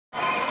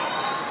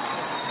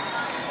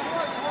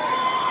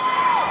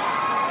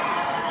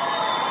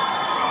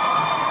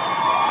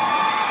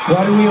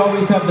Why do we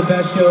always have the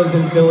best shows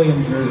in Philly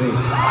and Jersey?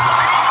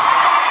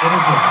 What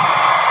is it?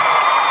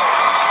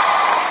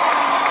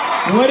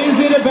 What is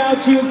it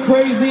about you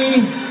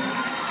crazy,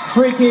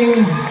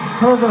 freaking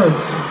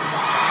perverts?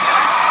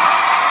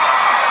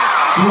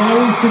 You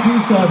always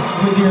seduce us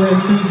with your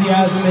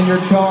enthusiasm and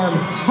your charm.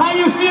 How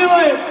you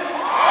feeling?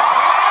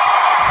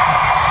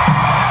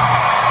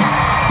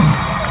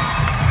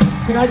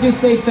 Can I just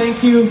say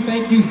thank you,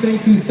 thank you,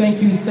 thank you,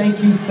 thank you,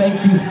 thank you,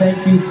 thank you,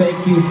 thank you,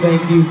 thank you,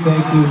 thank you,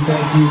 thank you, thank you,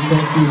 thank you,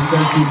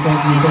 thank you,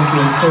 thank you, thank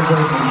you. I'm so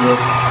grateful to you.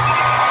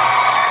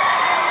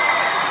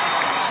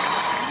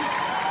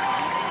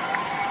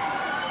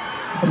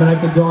 I mean, I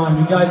could go on.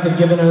 You guys have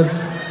given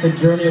us the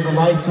journey of a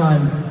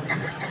lifetime.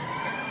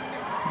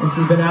 This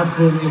has been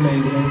absolutely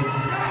amazing.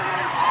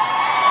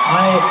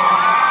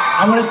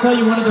 I want to tell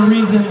you one of the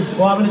reasons,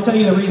 well, I'm going to tell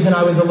you the reason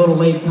I was a little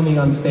late coming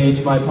on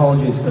stage. My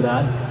apologies for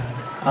that.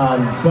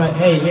 But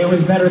hey, it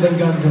was better than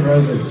Guns N'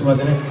 Roses,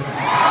 wasn't it?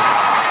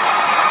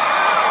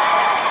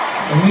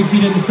 At least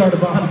you didn't start a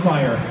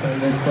bonfire in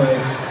this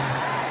place.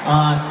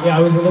 Yeah, I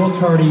was a little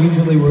tardy.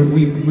 Usually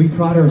we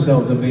pride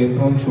ourselves on being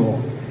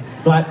punctual.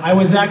 But I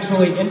was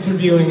actually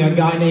interviewing a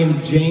guy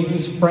named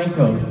James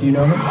Franco. Do you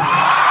know him?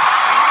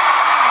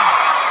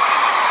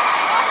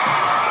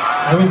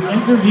 I was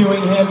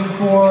interviewing him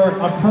for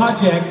a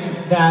project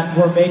that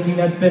we're making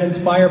that's been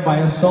inspired by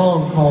a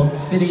song called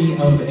City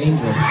of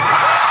Angels.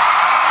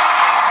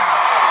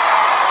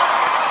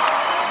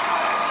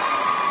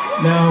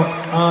 Now,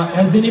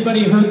 has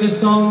anybody heard this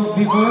song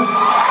before?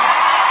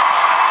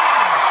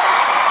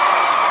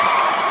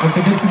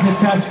 Okay, this is a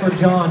test for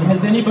John.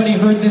 Has anybody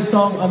heard this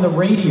song on the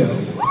radio?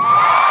 Okay,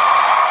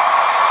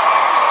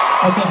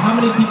 how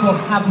many people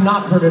have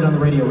not heard it on the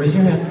radio? Raise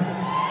your hand.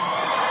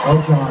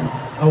 Oh, John.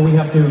 Oh, we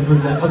have to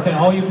improve that. Okay,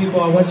 all you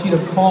people, I want you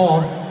to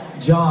call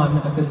John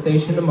at the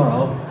station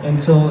tomorrow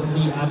until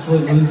he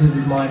absolutely loses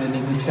his mind and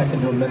needs to check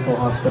into a mental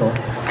hospital.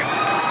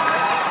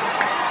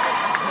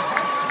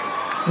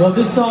 Well,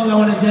 this song I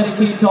want to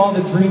dedicate to all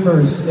the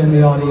dreamers in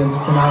the audience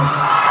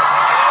tonight.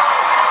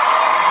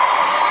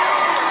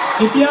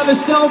 If you have a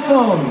cell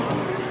phone,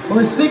 or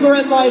a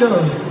cigarette lighter,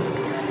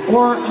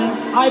 or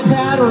an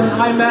iPad, or an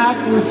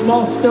iMac, or a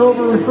small stove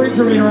or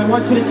refrigerator, I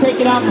want you to take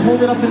it out and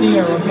hold it up in the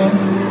air, okay?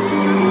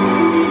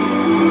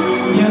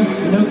 Yes,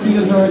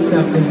 Nokias are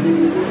accepted.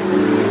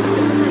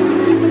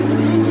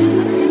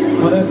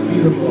 Oh, that's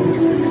beautiful.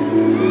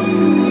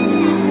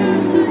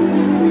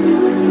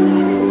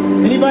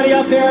 Anybody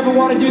out there ever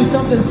want to do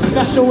something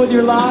special with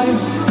your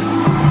lives?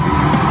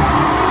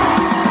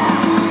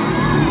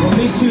 Well,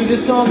 me too.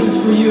 This song is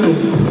for you.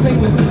 Sing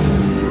with me.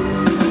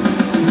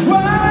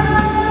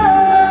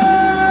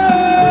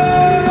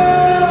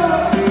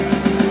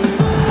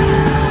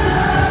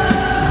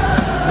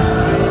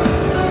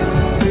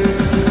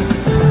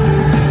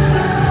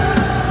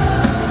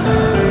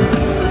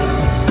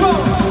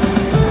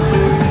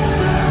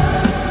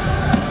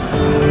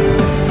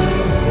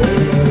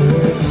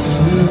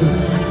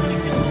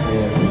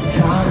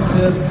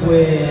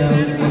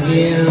 Consequence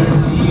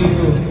against you,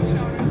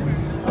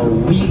 a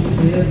weak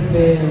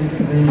defense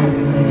then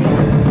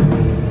there's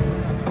me.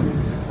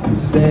 I'm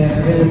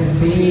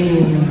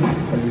 17,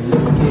 I'm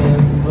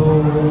looking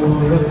for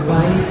a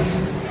fight.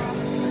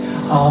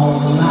 All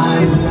my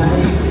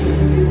life,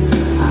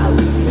 I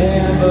was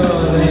never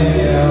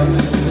there,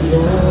 just a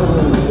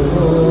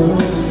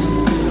ghost,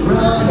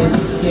 running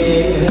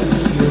scared.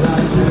 Here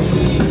our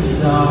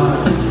dreams are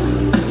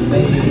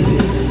made.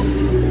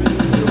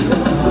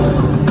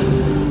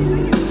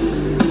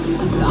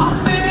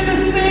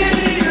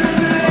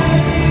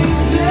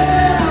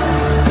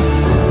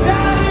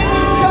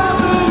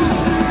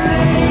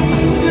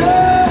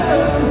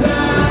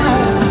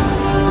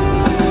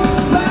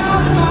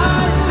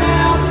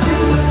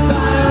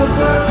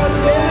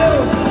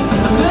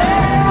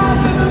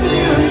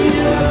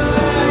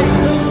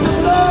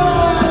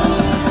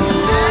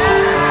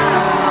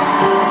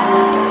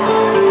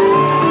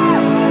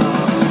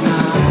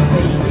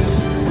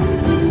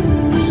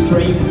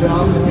 Straight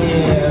from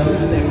hell,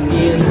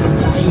 second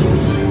sight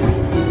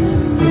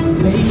is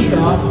paid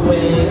off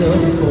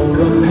well for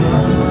a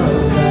month.